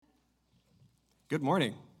Good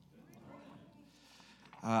morning.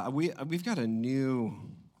 We've got a new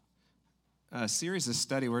series of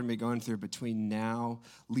study we're going to be going through between now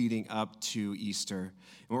leading up to Easter.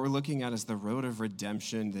 And what we're looking at is the road of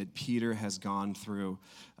redemption that Peter has gone through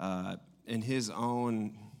in his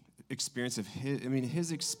own experience of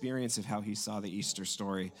his experience of how he saw the Easter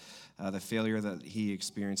story, the failure that he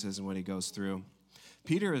experiences and what he goes through.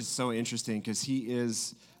 Peter is so interesting because he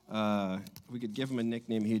is, we could give him a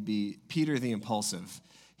nickname, he'd be Peter the Impulsive.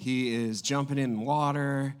 He is jumping in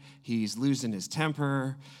water, he's losing his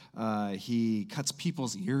temper, he cuts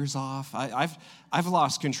people's ears off. I've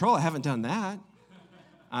lost control, I haven't done that.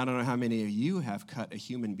 I don't know how many of you have cut a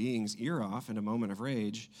human being's ear off in a moment of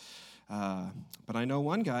rage, but I know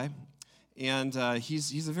one guy, and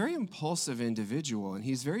he's a very impulsive individual, and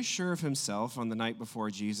he's very sure of himself on the night before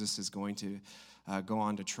Jesus is going to go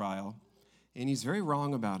on to trial, and he's very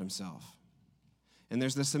wrong about himself. And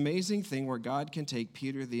there's this amazing thing where God can take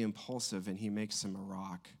Peter the Impulsive and he makes him a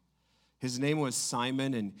rock. His name was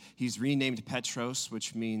Simon, and he's renamed Petros,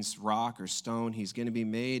 which means rock or stone. He's going to be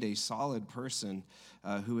made a solid person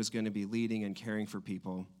who is going to be leading and caring for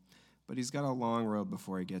people. But he's got a long road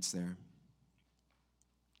before he gets there.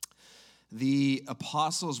 The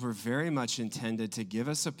apostles were very much intended to give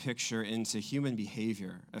us a picture into human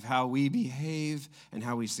behavior, of how we behave and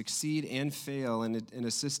how we succeed and fail in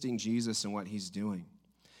assisting Jesus in what he's doing.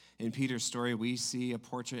 In Peter's story, we see a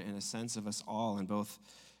portrait and a sense of us all in both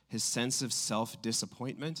his sense of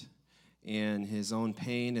self-disappointment and his own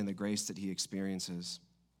pain and the grace that he experiences.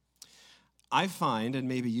 I find, and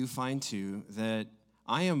maybe you find too, that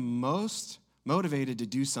I am most motivated to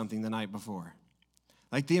do something the night before.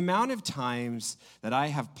 Like the amount of times that I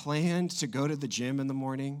have planned to go to the gym in the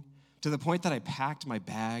morning, to the point that I packed my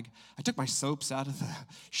bag, I took my soaps out of the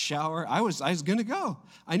shower. I was going to go.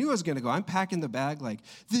 I knew I was going to go. I'm packing the bag like,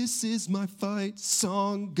 this is my fight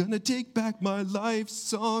song, gonna take back my life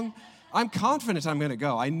song. I'm confident I'm going to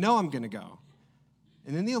go. I know I'm going to go.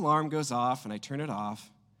 And then the alarm goes off, and I turn it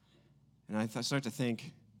off, and I start to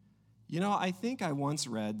think, I think I once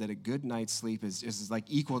read that a good night's sleep is like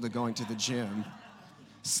equal to going to the gym.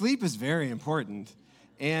 Sleep is very important.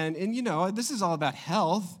 And this is all about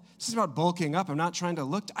health. This is about bulking up. I'm not trying to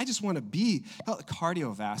look. I just want to be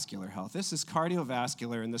cardiovascular health. This is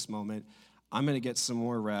cardiovascular in this moment. I'm going to get some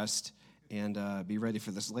more rest and be ready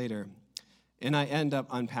for this later. And I end up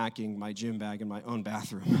unpacking my gym bag in my own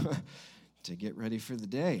bathroom to get ready for the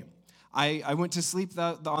day. I went to sleep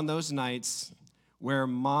on those nights where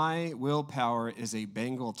my willpower is a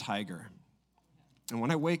Bengal tiger. And when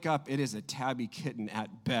I wake up, it is a tabby kitten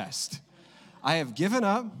at best. I have given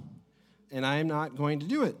up, and I am not going to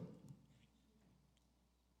do it.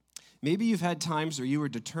 Maybe you've had times where you were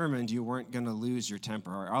determined you weren't going to lose your temper,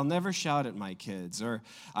 or I'll never shout at my kids, or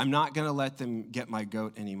I'm not going to let them get my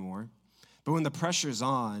goat anymore. But when the pressure's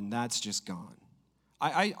on, that's just gone.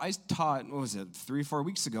 I taught, 3 or 4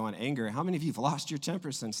 weeks ago on anger. How many of you have lost your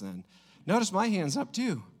temper since then? Notice my hand's up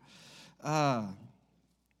too.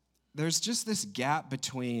 There's just this gap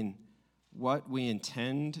between what we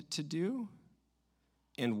intend to do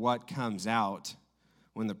and what comes out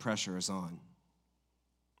when the pressure is on.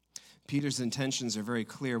 Peter's intentions are very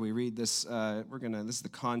clear. We read this, this is the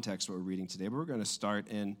context of what we're reading today, but we're going to start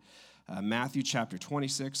in Matthew chapter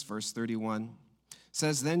 26, verse 31. It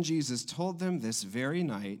says, "Then Jesus told them this very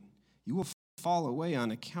night, 'You will fall away on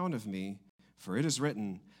account of me, for it is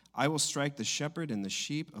written, I will strike the shepherd and the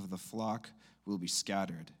sheep of the flock will be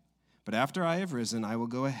scattered. But after I have risen, I will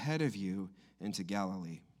go ahead of you into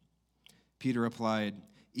Galilee.' Peter replied,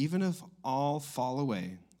 'Even if all fall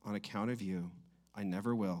away on account of you, I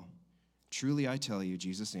never will. Truly I tell you,'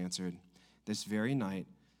 Jesus answered, 'this very night,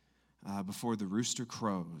 before the rooster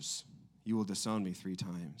crows, you will disown me 3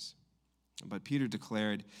 times. But Peter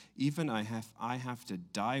declared, 'Even I have to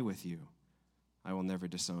die with you, I will never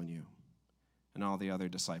disown you.' And all the other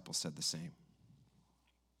disciples said the same."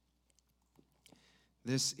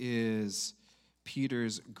 This is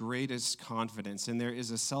Peter's greatest confidence, and there is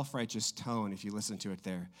a self-righteous tone if you listen to it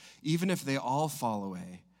there. Even if they all fall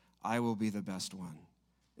away, I will be the best one.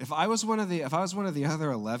 If I was one of the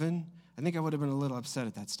other 11, I think I would have been a little upset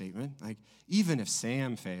at that statement. Like, even if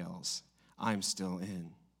Sam fails, I'm still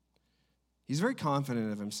in. He's very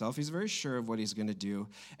confident of himself. He's very sure of what he's going to do,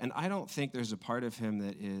 and I don't think there's a part of him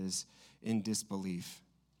that is in disbelief.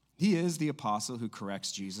 He is the apostle who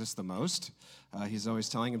corrects Jesus the most. He's always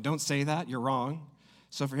telling him, don't say that, you're wrong.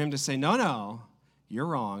 So for him to say, no, you're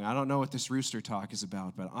wrong. I don't know what this rooster talk is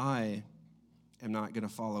about, but I am not going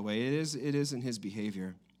to fall away. It is in his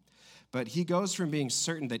behavior. But he goes from being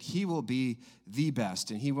certain that he will be the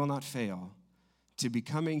best and he will not fail to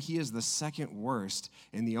becoming he is the second worst,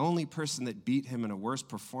 and the only person that beat him in a worse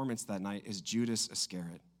performance that night is Judas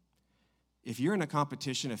Iscariot. If you're in a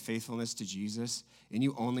competition of faithfulness to Jesus and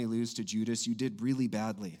you only lose to Judas, you did really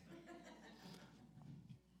badly.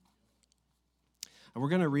 And we're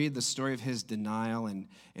going to read the story of his denial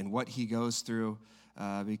and what he goes through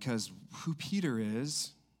because who Peter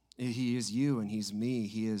is, he is you and he's me.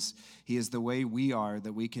 He is the way we are,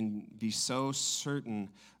 that we can be so certain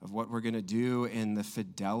of what we're going to do and the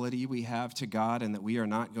fidelity we have to God, and that we are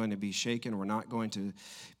not going to be shaken. We're not going to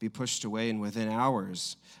be pushed away. And within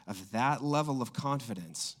hours of that level of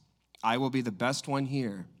confidence, I will be the best one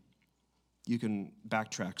here. You can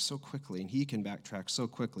backtrack so quickly, and he can backtrack so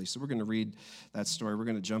quickly. So we're going to read that story. We're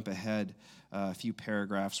going to jump ahead a few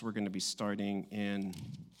paragraphs. We're going to be starting in,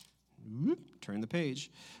 turn the page,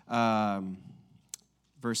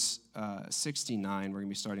 verse 69. We're going to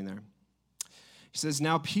be starting there. He says,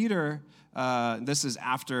 now Peter, this is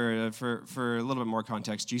after, for a little bit more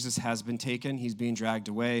context, Jesus has been taken. He's being dragged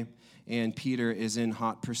away, and Peter is in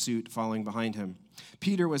hot pursuit following behind him.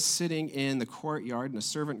 Peter was sitting in the courtyard, and a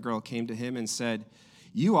servant girl came to him and said,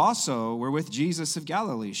 you also were with Jesus of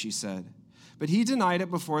Galilee, she said. But he denied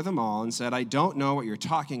it before them all and said, I don't know what you're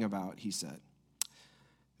talking about, he said.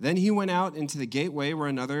 Then he went out into the gateway where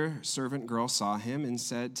another servant girl saw him and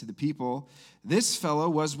said to the people, this fellow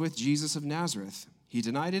was with Jesus of Nazareth. He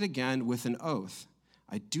denied it again with an oath.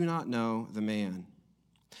 I do not know the man.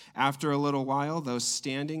 After a little while, those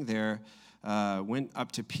standing there went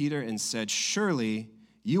up to Peter and said, surely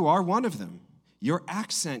you are one of them. Your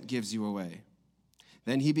accent gives you away.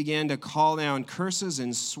 Then he began to call down curses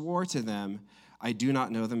and swore to them, I do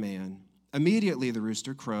not know the man. Immediately the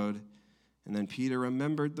rooster crowed, and then Peter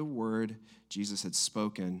remembered the word Jesus had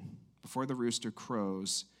spoken. Before the rooster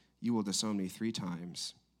crows, you will disown me 3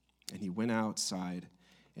 times. And he went outside,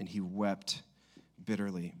 and he wept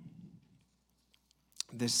bitterly.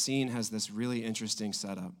 This scene has this really interesting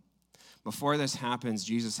setup. Before this happens,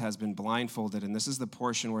 Jesus has been blindfolded, and this is the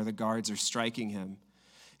portion where the guards are striking him,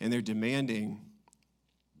 and they're demanding,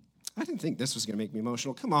 I didn't think this was going to make me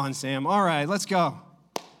emotional. Come on, Sam. All right, let's go.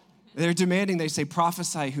 They're demanding, they say,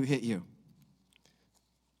 prophesy who hit you.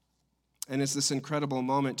 And it's this incredible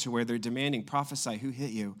moment to where they're demanding, prophesy who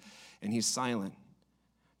hit you, and he's silent.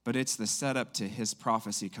 But it's the setup to his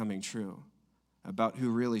prophecy coming true about who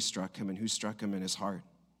really struck him and who struck him in his heart.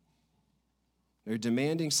 They're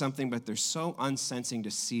demanding something, but they're so unsensing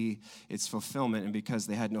to see its fulfillment, and because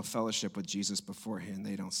they had no fellowship with Jesus beforehand,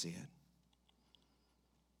 they don't see it.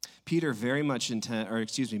 Peter very much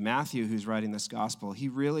Matthew, who's writing this gospel, he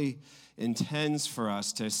really intends for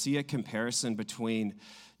us to see a comparison between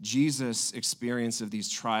Jesus' experience of these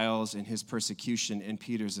trials and his persecution and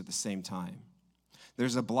Peter's at the same time.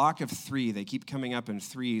 There's a block of 3. They keep coming up in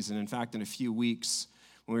threes, and in fact, in a few weeks,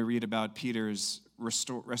 when we read about Peter's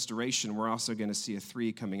restoration, we're also going to see a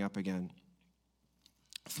 3 coming up again.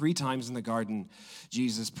 3 times in the garden,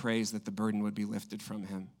 Jesus prays that the burden would be lifted from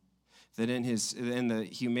him. That in the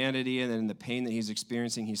humanity and in the pain that he's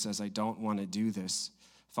experiencing, he says, I don't want to do this.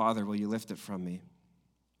 Father, will you lift it from me?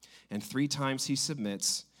 And 3 times he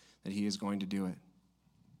submits that he is going to do it.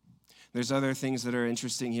 There's other things that are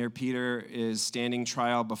interesting here. Peter is standing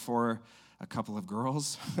trial before a couple of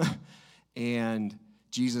girls, and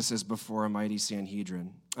Jesus is before a mighty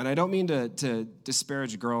Sanhedrin. And I don't mean to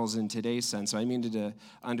disparage girls in today's sense. I mean to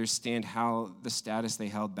understand how the status they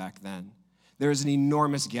held back then. There is an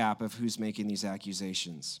enormous gap of who's making these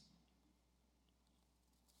accusations.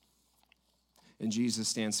 And Jesus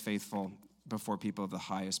stands faithful before people of the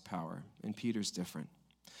highest power, and Peter's different.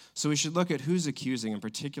 So we should look at who's accusing, and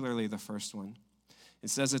particularly the first one. It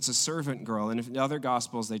says it's a servant girl, and in other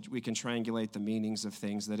gospels we can triangulate the meanings of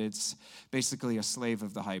things, that it's basically a slave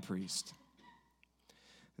of the high priest.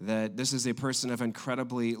 That this is a person of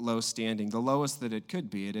incredibly low standing, the lowest that it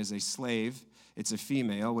could be. It is a slave. It's a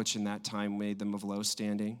female, which in that time made them of low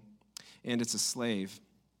standing, and it's a slave.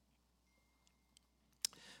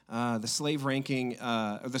 The slave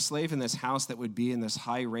in this house that would be in this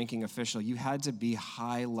high-ranking official, you had to be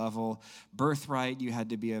high-level birthright. You had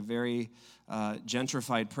to be a very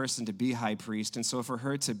gentrified person to be high priest. And so for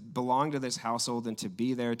her to belong to this household and to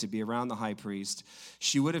be there, to be around the high priest,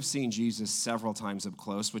 she would have seen Jesus several times up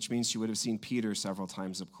close, which means she would have seen Peter several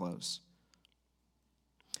times up close.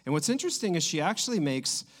 And what's interesting is she actually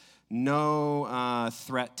makes no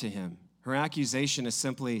threat to him. Her accusation is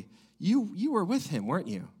simply, you were with him, weren't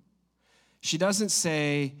you? She doesn't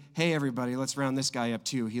say, hey, everybody, let's round this guy up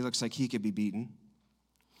too. He looks like he could be beaten.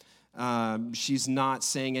 She's not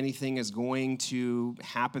saying anything is going to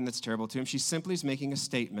happen that's terrible to him. She simply is making a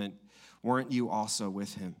statement, weren't you also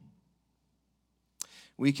with him?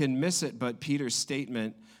 We can miss it, but Peter's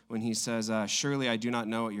statement when he says, surely I do not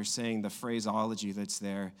know what you're saying, the phraseology that's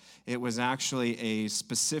there, it was actually a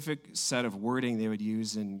specific set of wording they would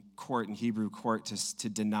use in court, in Hebrew court, to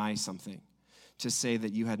deny something, to say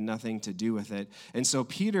that you had nothing to do with it. And so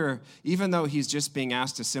Peter, even though he's just being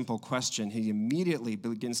asked a simple question, he immediately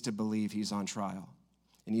begins to believe he's on trial.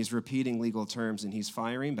 And he's repeating legal terms, and he's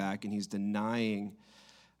firing back, and he's denying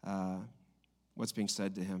what's being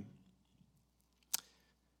said to him.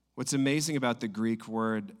 What's amazing about the Greek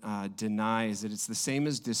word deny is that it's the same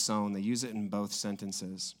as disown. They use it in both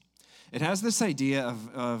sentences. It has this idea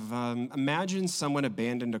of imagine someone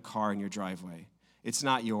abandoned a car in your driveway. It's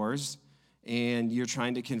not yours, and you're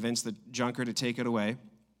trying to convince the junker to take it away.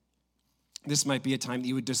 This might be a time that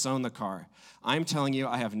you would disown the car. I'm telling you,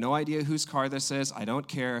 I have no idea whose car this is. I don't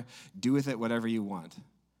care. Do with it whatever you want.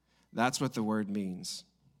 That's what the word means.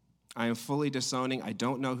 I am fully disowning. I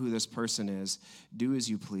don't know who this person is. Do as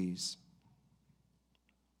you please.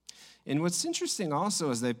 And what's interesting also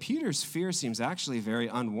is that Peter's fear seems actually very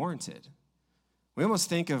unwarranted. We almost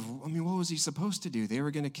think of, what was he supposed to do? They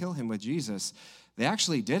were going to kill him with Jesus. They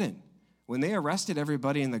actually didn't. When they arrested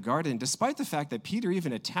everybody in the garden, despite the fact that Peter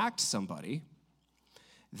even attacked somebody,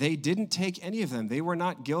 they didn't take any of them. They were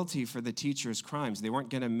not guilty for the teacher's crimes. They weren't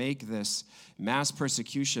going to make this mass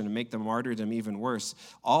persecution and make the martyrdom even worse.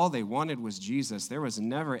 All they wanted was Jesus. There was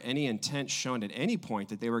never any intent shown at any point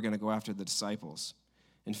that they were going to go after the disciples.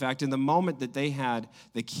 In fact, in the moment that they had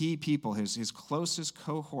the key people, his closest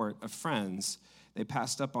cohort of friends, they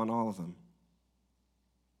passed up on all of them.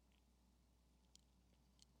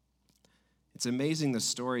 It's amazing the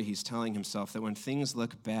story he's telling himself, that when things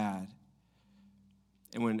look bad,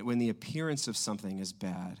 and when the appearance of something is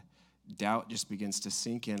bad, doubt just begins to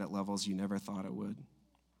sink in at levels you never thought it would.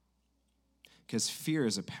 Because fear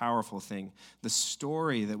is a powerful thing. The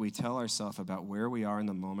story that we tell ourselves about where we are in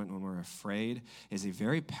the moment when we're afraid is a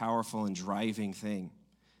very powerful and driving thing.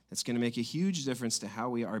 It's going to make a huge difference to how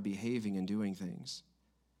we are behaving and doing things.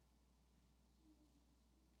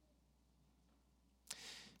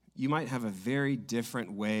 You might have a very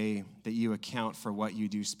different way that you account for what you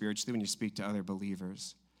do spiritually when you speak to other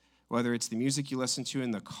believers. Whether it's the music you listen to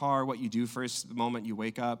in the car, what you do first the moment you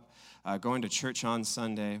wake up, going to church on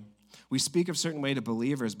Sunday. We speak a certain way to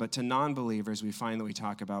believers, but to non-believers, we find that we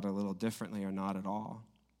talk about it a little differently or not at all.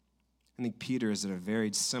 I think Peter is at a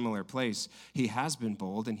very similar place. He has been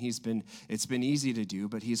bold, and it's been easy to do,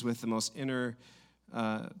 but he's with the most inner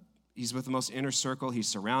circle. He's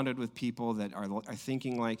surrounded with people that are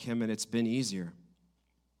thinking like him, and it's been easier.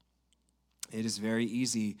 It is very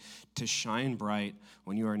easy to shine bright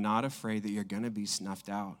when you are not afraid that you're going to be snuffed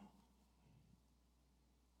out.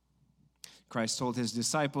 Christ told his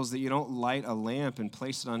disciples that you don't light a lamp and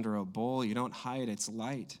place it under a bowl. You don't hide its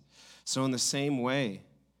light. So in the same way,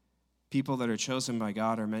 people that are chosen by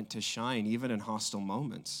God are meant to shine even in hostile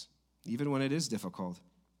moments, even when it is difficult.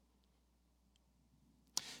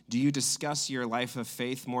 Do you discuss your life of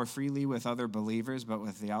faith more freely with other believers, but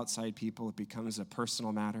with the outside people it becomes a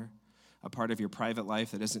personal matter, a part of your private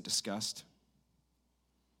life that isn't discussed?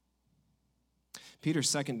 Peter's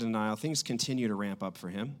second denial, things continue to ramp up for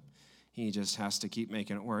him. He just has to keep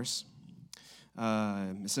making it worse.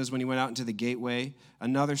 It says, when he went out into the gateway,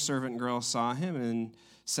 another servant girl saw him and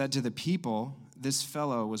said to the people, this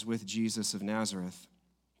fellow was with Jesus of Nazareth.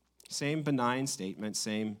 Same benign statement,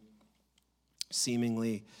 same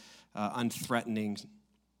seemingly unthreatening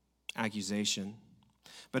accusation.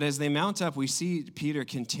 But as they mount up, we see Peter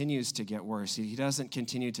continues to get worse. He doesn't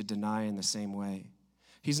continue to deny in the same way.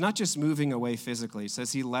 He's not just moving away physically. It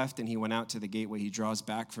says he left and he went out to the gateway. He draws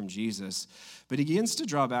back from Jesus. But he begins to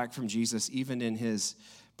draw back from Jesus even in his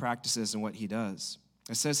practices and what he does.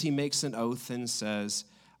 It says he makes an oath and says,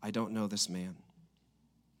 I don't know this man.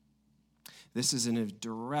 This is in a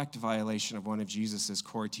direct violation of one of Jesus'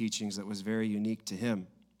 core teachings that was very unique to him.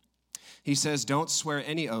 He says, don't swear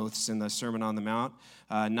any oaths in the Sermon on the Mount,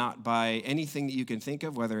 not by anything that you can think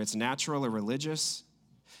of, whether it's natural or religious,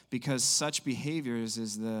 because such behaviors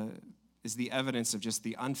is the evidence of just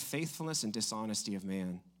the unfaithfulness and dishonesty of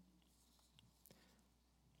man.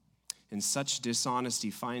 And such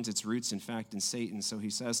dishonesty finds its roots, in fact, in Satan. So he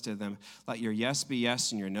says to them, let your yes be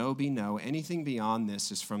yes and your no be no. Anything beyond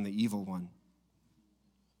this is from the evil one.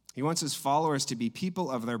 He wants his followers to be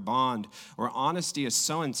people of their bond, where honesty is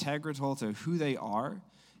so integral to who they are,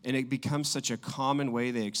 and it becomes such a common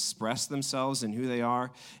way they express themselves and who they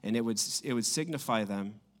are, and it would signify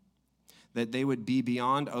them that they would be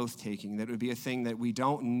beyond oath-taking. That would be a thing that we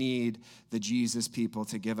don't need the Jesus people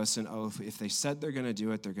to give us an oath. If they said they're going to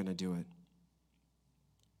do it, they're going to do it.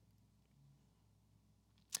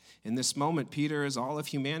 In this moment, Peter is all of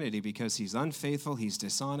humanity because he's unfaithful, he's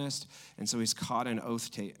dishonest, and so he's caught in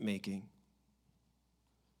oath-making.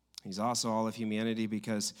 He's also all of humanity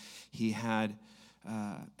because he had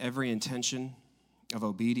every intention of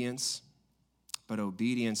obedience, but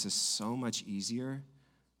obedience is so much easier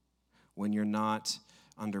when you're not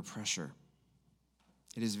under pressure.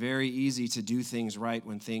 It is very easy to do things right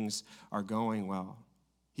when things are going well.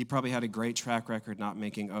 He probably had a great track record not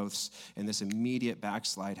making oaths, and this immediate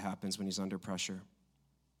backslide happens when he's under pressure.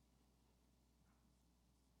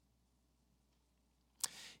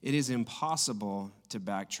 It is impossible to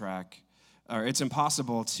backtrack, or it's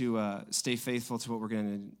impossible to stay faithful to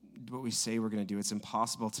what we say we're going to do. It's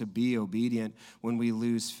impossible to be obedient when we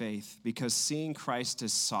lose faith, because seeing Christ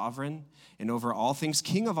as sovereign and over all things,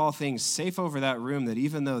 King of all things, safe over that room, that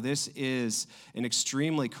even though this is an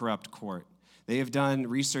extremely corrupt court, they have done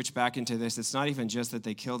research back into this. It's not even just that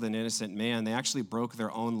they killed an innocent man. They actually broke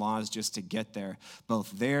their own laws just to get there,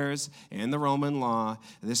 both theirs and the Roman law.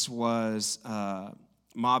 This was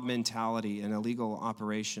mob mentality, an illegal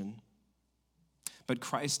operation. But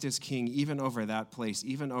Christ is king even over that place,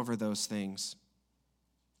 even over those things.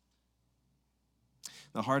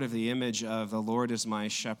 The heart of the image of the Lord is my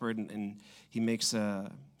shepherd, and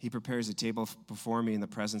he prepares a table before me in the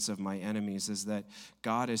presence of my enemies, is that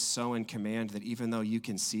God is so in command that even though you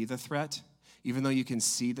can see the threat, even though you can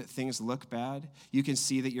see that things look bad, you can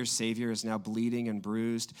see that your Savior is now bleeding and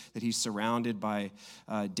bruised, that he's surrounded by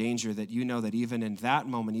danger, that you know that even in that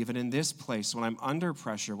moment, even in this place, when I'm under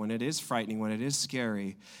pressure, when it is frightening, when it is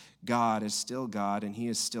scary, God is still God, and he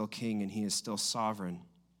is still king, and he is still sovereign.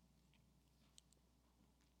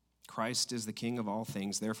 Christ is the King of all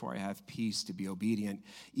things, therefore I have peace to be obedient,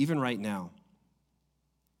 even right now.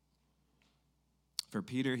 For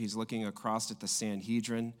Peter, he's looking across at the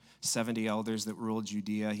Sanhedrin, 70 elders that ruled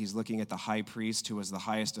Judea. He's looking at the high priest, who was the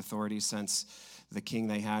highest authority since the king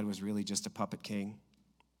they had was really just a puppet king.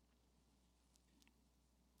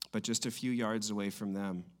 But just a few yards away from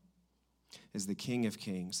them is the King of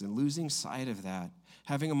Kings. And losing sight of that,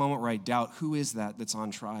 having a moment where I doubt who is that that's on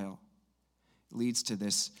trial, leads to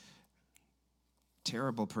this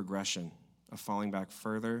terrible progression of falling back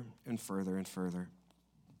further and further and further.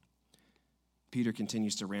 Peter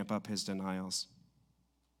continues to ramp up his denials.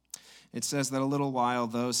 It says that a little while,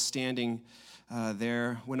 those standing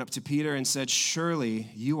there went up to Peter and said, "Surely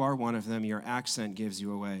you are one of them. Your accent gives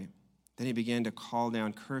you away." Then he began to call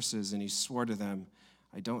down curses, and he swore to them,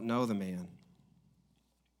 "I don't know the man."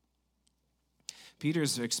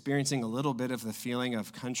 Peter's experiencing a little bit of the feeling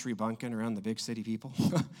of country bumpkin around the big city people.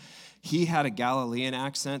 He had a Galilean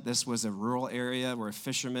accent. This was a rural area where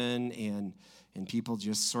fishermen and people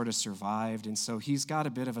just sort of survived. And so he's got a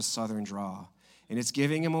bit of a southern draw. And it's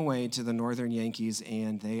giving him away to the northern Yankees,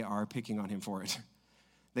 and they are picking on him for it.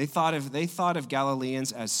 They thought of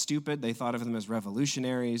Galileans as stupid. They thought of them as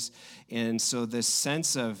revolutionaries. And so this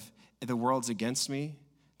sense of the world's against me,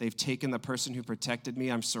 they've taken the person who protected me,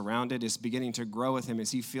 I'm surrounded, is beginning to grow with him as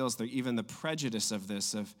he feels that even the prejudice of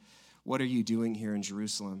this, of what are you doing here in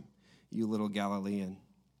Jerusalem, you little Galilean?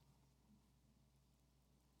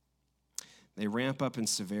 They ramp up in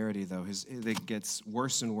severity, though. It gets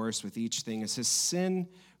worse and worse with each thing. As his sin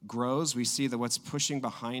grows, we see that what's pushing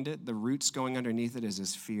behind it, the roots going underneath it, is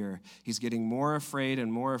his fear. He's getting more afraid,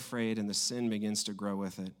 and the sin begins to grow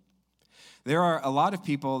with it. There are a lot of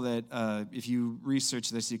people that, if you research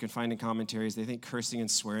this, you can find in commentaries, they think cursing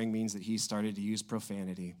and swearing means that he started to use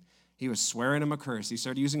profanity. He was swearing him a curse. He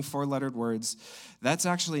started using four-lettered words. That's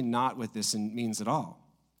actually not what this means at all.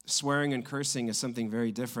 Swearing and cursing is something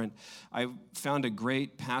very different. I found a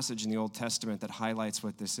great passage in the Old Testament that highlights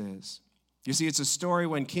what this is. You see, it's a story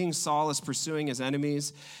when King Saul is pursuing his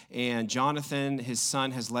enemies, and Jonathan, his son,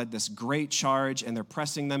 has led this great charge, and they're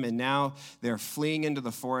pressing them, and now they're fleeing into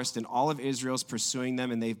the forest, and all of Israel's pursuing them,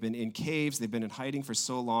 and they've been in caves, they've been in hiding for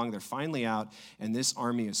so long, they're finally out, and this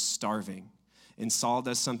army is starving. And Saul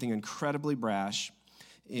does something incredibly brash.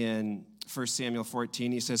 In 1 Samuel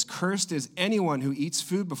 14, he says, "Cursed is anyone who eats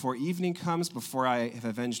food before evening comes, before I have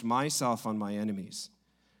avenged myself on my enemies."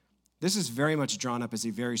 This is very much drawn up as a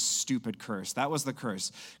very stupid curse. That was the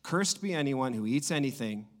curse. "Cursed be anyone who eats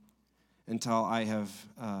anything until I have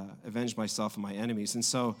avenged myself on my enemies." And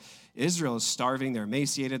so Israel is starving. They're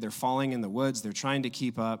emaciated. They're falling in the woods. They're trying to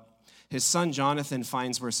keep up. His son Jonathan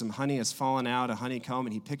finds where some honey has fallen out, a honeycomb,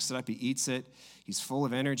 and he picks it up. He eats it. He's full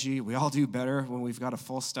of energy. We all do better when we've got a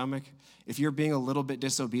full stomach. If you're being a little bit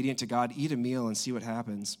disobedient to God, eat a meal and see what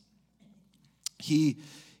happens. He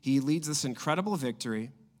leads this incredible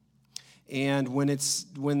victory. And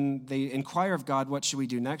when they inquire of God, what should we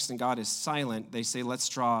do next? And God is silent. They say, let's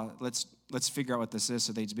let's figure out what this is.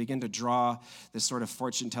 So they begin to draw this sort of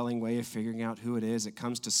fortune-telling way of figuring out who it is. It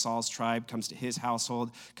comes to Saul's tribe, comes to his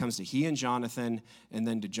household, comes to he and Jonathan, and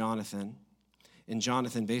then to Jonathan. And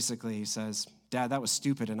Jonathan basically, he says, Dad, that was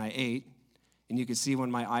stupid, and I ate. And you could see when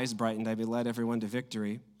my eyes brightened, I led everyone to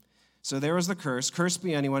victory. So there was the curse. Cursed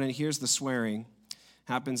be anyone, and here's the swearing.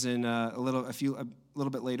 Happens in a little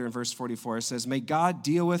bit later in verse 44. It says, may God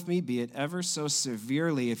deal with me, be it ever so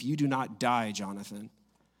severely, if you do not die, Jonathan.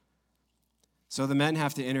 So the men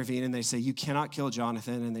have to intervene, and they say, you cannot kill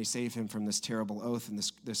Jonathan, and they save him from this terrible oath and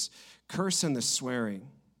this curse and this swearing.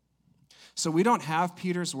 So we don't have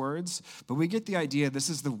Peter's words, but we get the idea this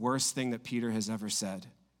is the worst thing that Peter has ever said.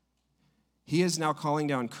 He is now calling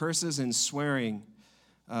down curses and swearing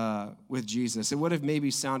with Jesus. It would have maybe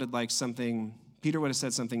sounded like something, Peter would have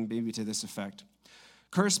said something maybe to this effect.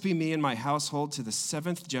 Cursed be me and my household to the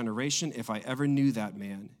 7th generation if I ever knew that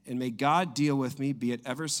man. And may God deal with me, be it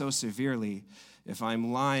ever so severely, if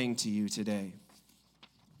I'm lying to you today.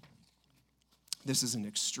 This is an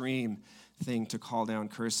extreme thing to call down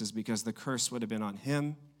curses because the curse would have been on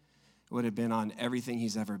him, it would have been on everything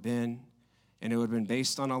he's ever been, and it would have been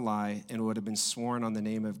based on a lie, and it would have been sworn on the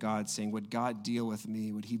name of God, saying, would God deal with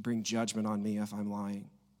me? Would he bring judgment on me if I'm lying?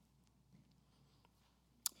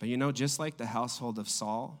 But you know, just like the household of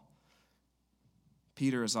Saul,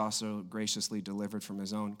 Peter is also graciously delivered from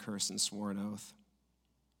his own curse and sworn oath.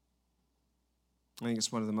 I think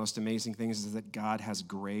it's one of the most amazing things is that God has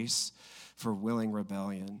grace for willing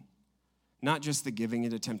rebellion. Not just the giving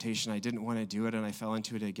into temptation, I didn't want to do it and I fell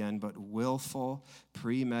into it again, but willful,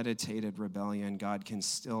 premeditated rebellion, God can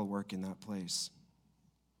still work in that place.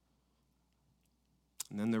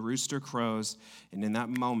 And then the rooster crows, and in that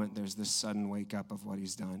moment, there's this sudden wake up of what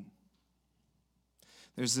he's done.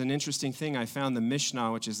 There's an interesting thing I found. The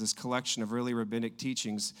Mishnah, which is this collection of early rabbinic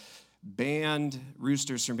teachings, banned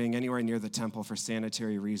roosters from being anywhere near the temple for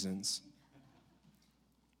sanitary reasons.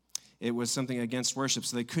 It was something against worship,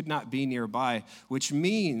 so they could not be nearby, which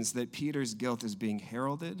means that Peter's guilt is being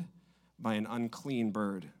heralded by an unclean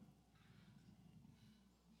bird.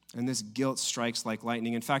 And this guilt strikes like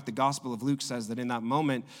lightning. In fact, the Gospel of Luke says that in that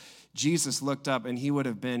moment, Jesus looked up and he would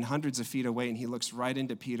have been hundreds of feet away, and he looks right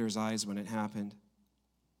into Peter's eyes when it happened.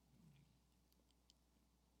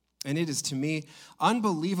 And it is, to me,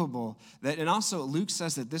 unbelievable that, and also Luke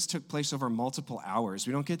says that this took place over multiple hours.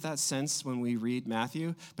 We don't get that sense when we read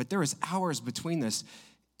Matthew, but there was hours between this.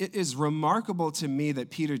 It is remarkable to me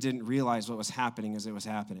that Peter didn't realize what was happening as it was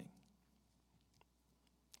happening.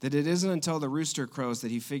 That it isn't until the rooster crows that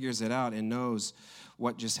he figures it out and knows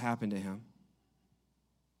what just happened to him.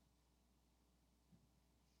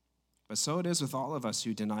 But so it is with all of us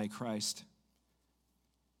who deny Christ,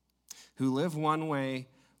 who live one way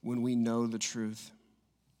when we know the truth.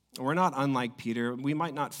 We're not unlike Peter. We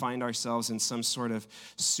might not find ourselves in some sort of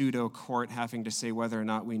pseudo court having to say whether or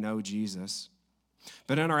not we know Jesus.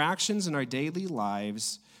 But in our actions and our daily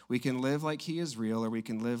lives, we can live like he is real or we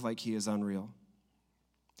can live like he is unreal.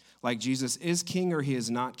 Like Jesus is king or he is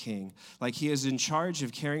not king. Like he is in charge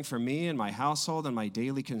of caring for me and my household and my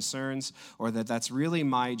daily concerns, or that's really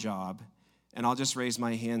my job. And I'll just raise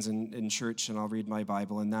my hands in church and I'll read my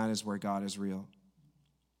Bible, and that is where God is real.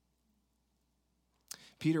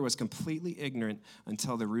 Peter was completely ignorant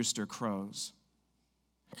until the rooster crows.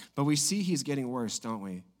 But we see he's getting worse, don't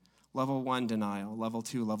we? Level 1, denial. Level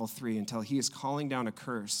 2, level 3, until he is calling down a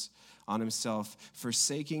curse on himself,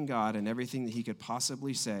 forsaking God and everything that he could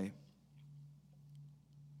possibly say.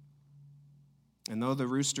 And though the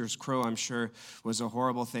rooster's crow, I'm sure, was a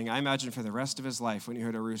horrible thing, I imagine for the rest of his life, when he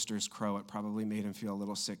heard a rooster's crow, it probably made him feel a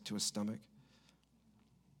little sick to his stomach.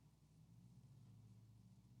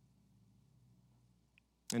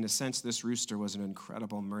 In a sense, this rooster was an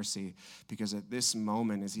incredible mercy, because at this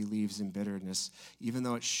moment, as he leaves in bitterness, even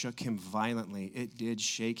though it shook him violently, it did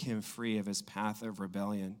shake him free of his path of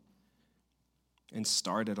rebellion and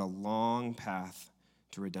started a long path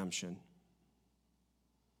to redemption.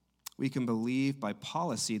 We can believe by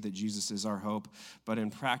policy that Jesus is our hope, but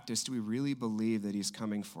in practice, do we really believe that he's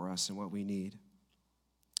coming for us and what we need?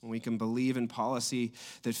 And we can believe in policy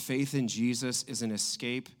that faith in Jesus is an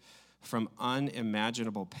escape from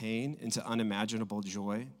unimaginable pain into unimaginable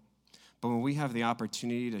joy. But when we have the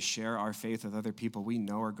opportunity to share our faith with other people we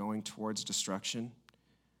know are going towards destruction,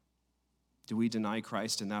 do we deny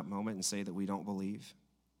Christ in that moment and say that we don't believe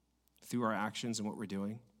through our actions and what we're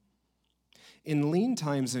doing? In lean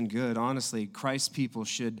times and good, honestly, Christ's people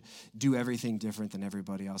should do everything different than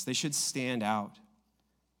everybody else. They should stand out.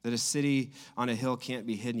 That a city on a hill can't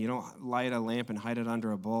be hidden. You don't light a lamp and hide it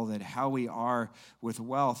under a bowl. That how we are with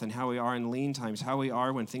wealth and how we are in lean times, how we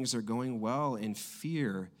are when things are going well in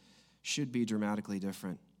fear, should be dramatically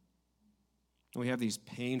different. We have these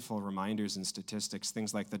painful reminders and statistics,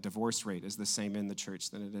 things like the divorce rate is the same in the church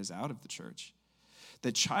than it is out of the church.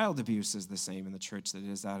 That child abuse is the same in the church that it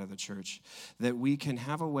is out of the church. That we can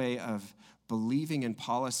have a way of believing in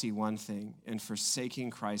policy one thing and forsaking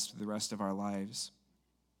Christ for the rest of our lives.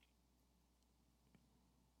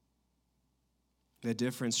 The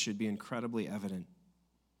difference should be incredibly evident.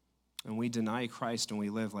 And we deny Christ and we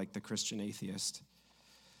live like the Christian atheist.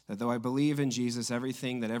 That though I believe in Jesus,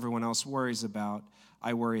 everything that everyone else worries about,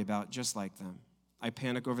 I worry about just like them. I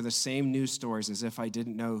panic over the same news stories as if I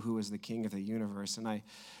didn't know who is the king of the universe. And I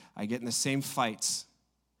get in the same fights.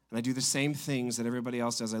 And I do the same things that everybody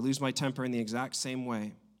else does. I lose my temper in the exact same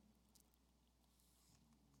way.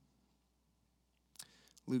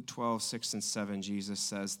 Luke 12, 6 and 7, Jesus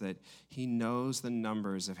says that he knows the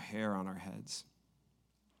numbers of hair on our heads.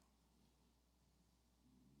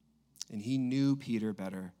 And he knew Peter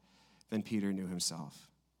better than Peter knew himself.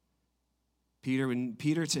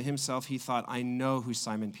 Peter to himself, he thought, I know who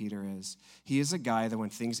Simon Peter is. He is a guy that when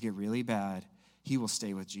things get really bad, he will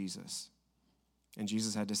stay with Jesus. And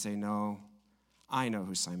Jesus had to say, no, I know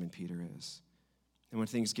who Simon Peter is. And when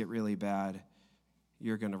things get really bad,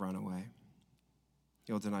 you're going to run away.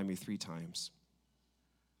 You'll deny me 3 times.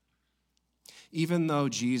 Even though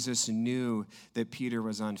Jesus knew that Peter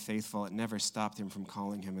was unfaithful, it never stopped him from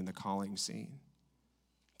calling him in the calling scene.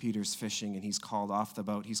 Peter's fishing and he's called off the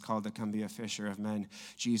boat. He's called to come be a fisher of men.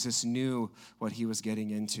 Jesus knew what he was getting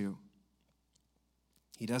into.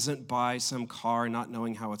 He doesn't buy some car not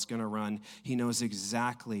knowing how it's going to run. He knows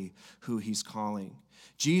exactly who he's calling.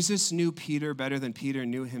 Jesus knew Peter better than Peter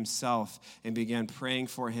knew himself and began praying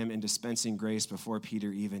for him and dispensing grace before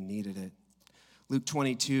Peter even needed it. Luke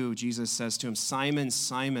 22, Jesus says to him, Simon,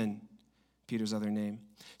 Simon, Peter's other name,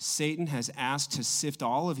 Satan has asked to sift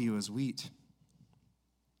all of you as wheat.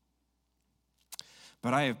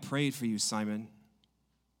 But I have prayed for you, Simon,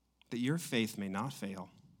 that your faith may not fail.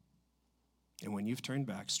 And when you've turned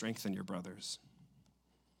back, strengthen your brothers.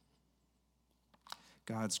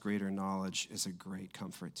 God's greater knowledge is a great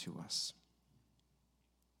comfort to us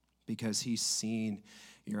because he's seen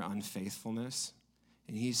your unfaithfulness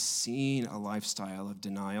and he's seen a lifestyle of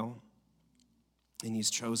denial and he's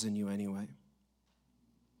chosen you anyway.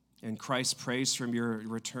 And Christ prays from your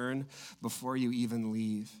return before you even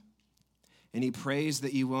leave. And he prays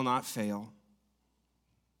that you will not fail.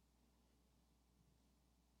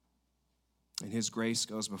 And his grace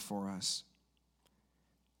goes before us.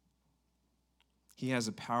 He has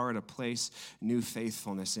a power to place new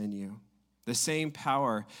faithfulness in you. The same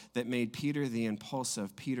power that made Peter the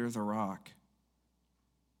impulsive, Peter the rock,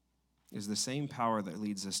 is the same power that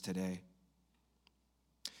leads us today.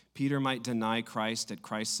 Peter might deny Christ at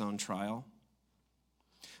Christ's own trial,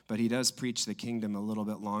 but he does preach the kingdom a little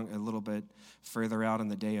bit further out on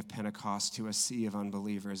the day of Pentecost to a sea of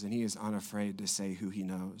unbelievers, and he is unafraid to say who he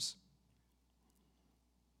knows.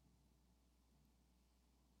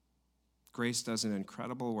 Grace does an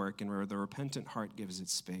incredible work, and where the repentant heart gives it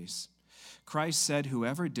space. Christ said,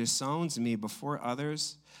 whoever disowns me before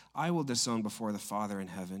others, I will disown before the Father in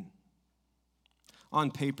heaven.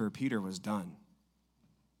 On paper, Peter was done.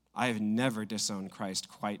 I have never disowned Christ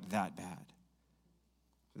quite that bad.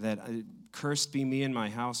 That cursed be me and my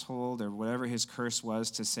household, or whatever his curse was,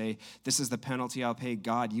 to say, this is the penalty I'll pay.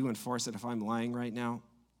 God, you enforce it if I'm lying right now.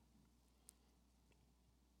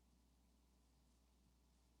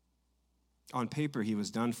 On paper, he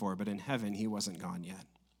was done for, but in heaven, he wasn't gone yet.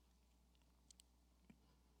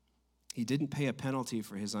 He didn't pay a penalty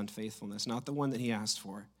for his unfaithfulness, not the one that he asked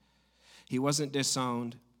for. He wasn't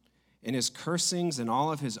disowned, and his cursings and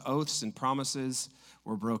all of his oaths and promises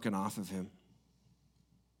were broken off of him.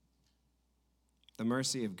 The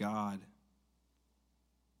mercy of God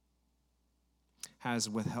has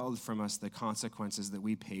withheld from us the consequences that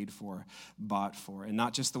we paid for, bought for, and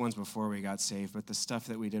not just the ones before we got saved, but the stuff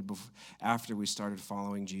that we did after we started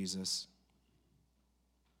following Jesus.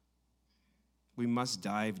 We must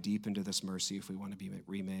dive deep into this mercy if we want to be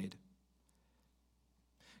remade.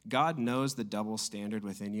 God knows the double standard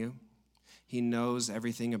within you. He knows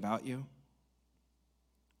everything about you.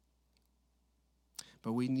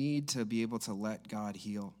 But we need to be able to let God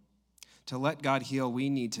heal. To let God heal, we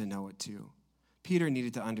need to know it too. Peter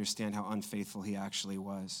needed to understand how unfaithful he actually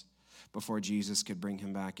was before Jesus could bring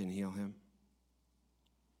him back and heal him.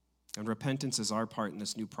 And repentance is our part in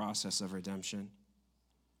this new process of redemption.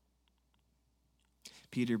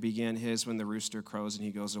 Peter began his when the rooster crows and he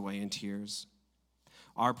goes away in tears.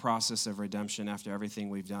 Our process of redemption after everything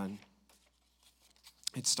we've done,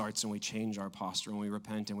 it starts when we change our posture, when we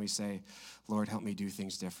repent and we say, Lord, help me do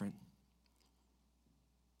things different.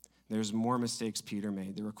 There's more mistakes Peter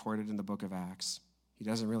made. They're recorded in the book of Acts. He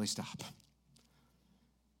doesn't really stop.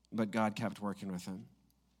 But God kept working with him.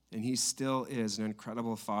 And he still is an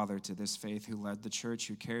incredible father to this faith, who led the church,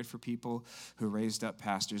 who cared for people, who raised up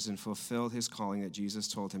pastors, and fulfilled his calling that Jesus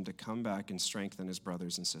told him to come back and strengthen his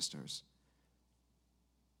brothers and sisters.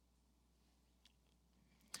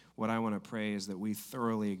 What I want to pray is that we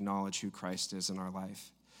thoroughly acknowledge who Christ is in our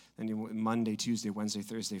life. And Monday, Tuesday, Wednesday,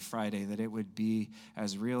 Thursday, Friday, that it would be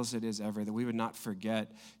as real as it is ever, that we would not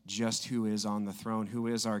forget just who is on the throne, who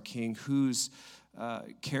is our King, who's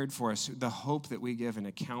cared for us, the hope that we give and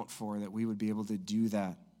account for, that we would be able to do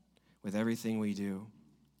that with everything we do.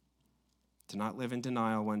 To not live in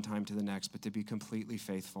denial one time to the next, but to be completely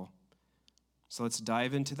faithful. So let's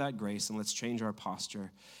dive into that grace and let's change our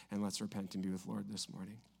posture and let's repent and be with Lord this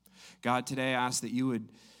morning. God, today I ask that you would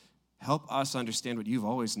help us understand what you've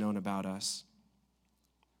always known about us.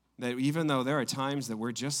 That even though there are times that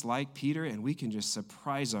we're just like Peter and we can just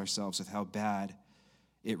surprise ourselves with how bad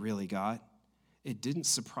it really got, it didn't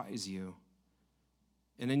surprise you.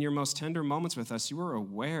 And in your most tender moments with us, you were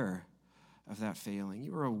aware of that failing.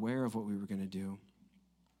 You were aware of what we were going to do.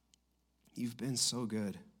 You've been so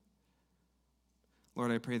good.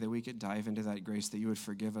 Lord, I pray that we could dive into that grace, that you would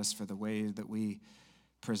forgive us for the way that we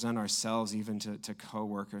present ourselves even to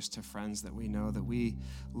coworkers, to friends that we know, that we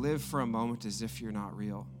live for a moment as if you're not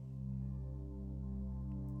real.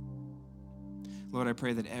 Lord, I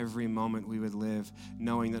pray that every moment we would live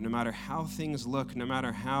knowing that no matter how things look, no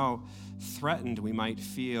matter how threatened we might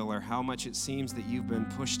feel, or how much it seems that you've been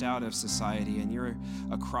pushed out of society and you're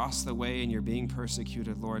across the way and you're being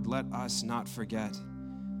persecuted, Lord, let us not forget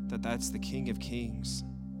that that's the King of Kings,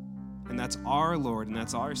 and that's our Lord, and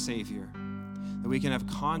that's our Savior, that we can have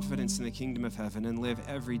confidence in the kingdom of heaven and live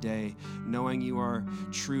every day knowing you are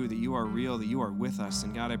true, that you are real, that you are with us.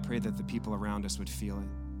 And God, I pray that the people around us would feel it.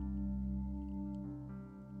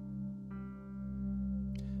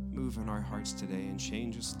 Move in our hearts today and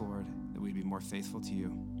change us, Lord, that we'd be more faithful to you.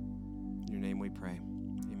 In your name we pray.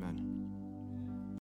 Amen.